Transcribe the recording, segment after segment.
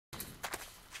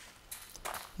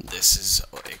This is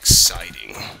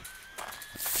exciting.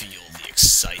 Feel the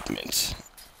excitement.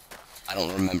 I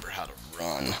don't remember how to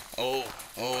run. Oh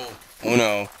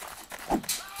no.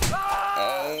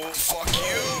 Oh, fuck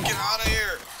you! Get out of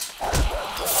here!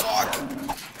 The fuck?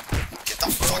 Get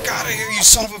the fuck out of here, you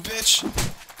son of a bitch!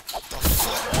 The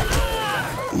fuck?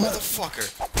 Motherfucker.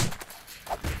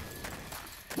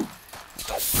 What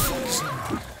the fuck is...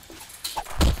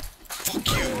 Fuck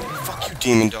you. Fuck you,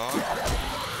 demon dog.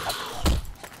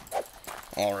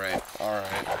 Alright.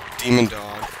 Demon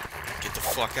dog. Get the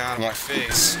fuck out of my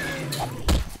face.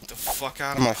 Get the fuck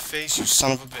out of my face, you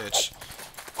son of a bitch.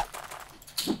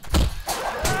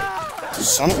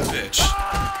 Son of a bitch.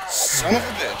 Son of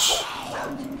a bitch.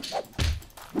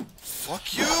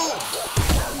 Fuck you.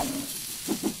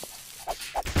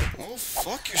 Oh,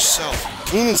 fuck yourself,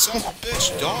 you demon son of a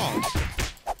bitch, dog.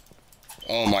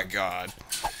 Oh my god.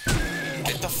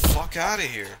 Get the fuck out of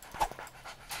here.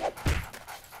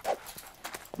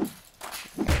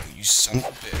 Oh, you son of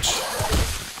a bitch.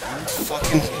 You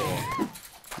fucking whore.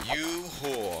 You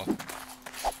whore.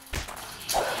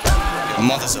 Your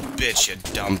mother's a bitch, you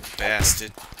dumb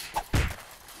bastard.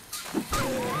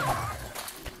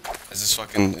 Is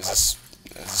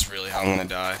this really how I'm gonna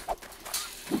die?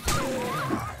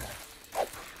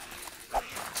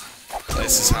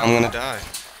 This is how I'm gonna die.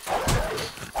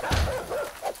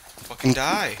 Fucking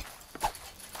die.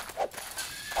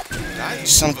 Die, you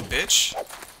son of a bitch.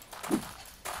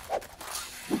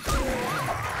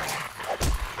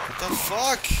 What the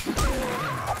fuck?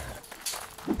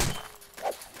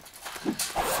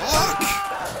 Fuck!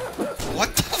 What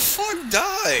the fuck?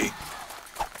 Die!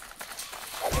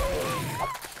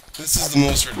 This is the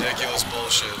most ridiculous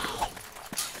bullshit.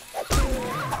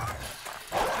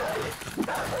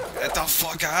 Get the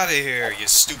fuck out of here, you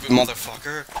stupid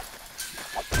motherfucker.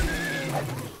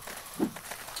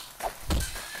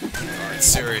 Alright,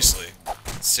 seriously.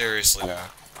 Seriously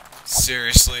now.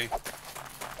 Seriously.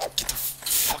 Get the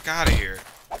fuck out of here.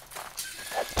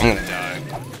 I'm gonna die.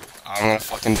 I'm gonna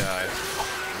fucking die.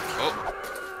 Oh.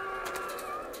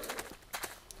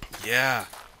 Yeah.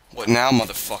 What now,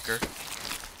 motherfucker?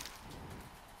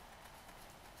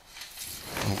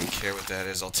 I don't even care what that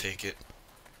is, I'll take it.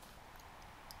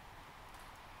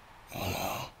 Oh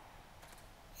no.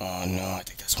 Oh no, I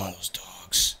think that's one of those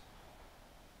dogs.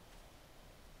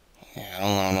 Yeah, I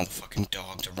don't want another fucking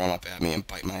dog to run up at me and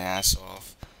bite my ass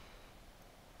off.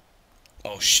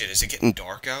 Oh shit, is it getting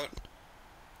dark out?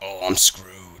 Oh, I'm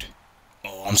screwed.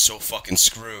 Oh, I'm so fucking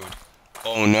screwed.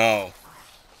 Oh no.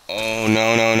 Oh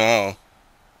no.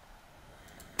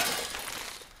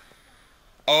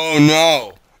 Oh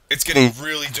no! It's getting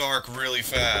really dark really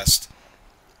fast.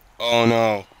 Oh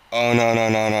no. Oh no. Oh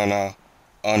no. No.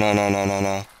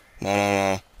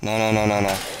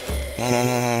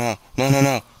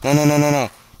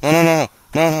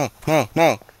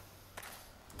 No.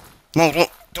 No,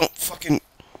 don't fucking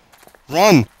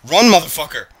run,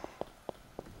 motherfucker.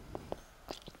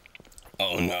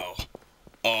 Oh no.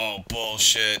 Oh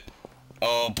bullshit.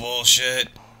 Oh bullshit.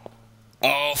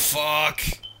 Oh fuck.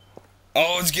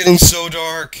 Oh, it's getting so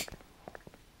dark.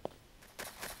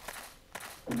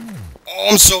 Oh,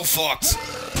 I'm so fucked.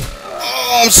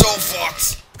 Oh, I'm so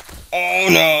fucked. Oh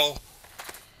no.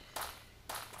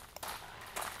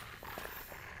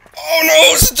 Oh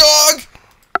no, it's a dog.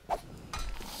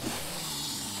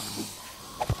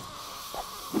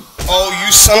 Oh,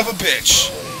 you son of a bitch.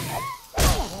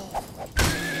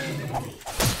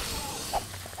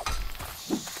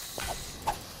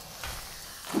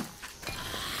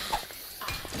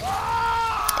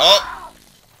 Oh.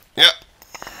 Yep.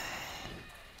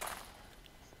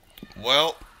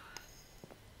 Well.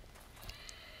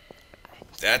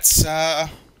 That's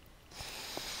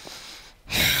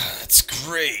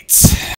great.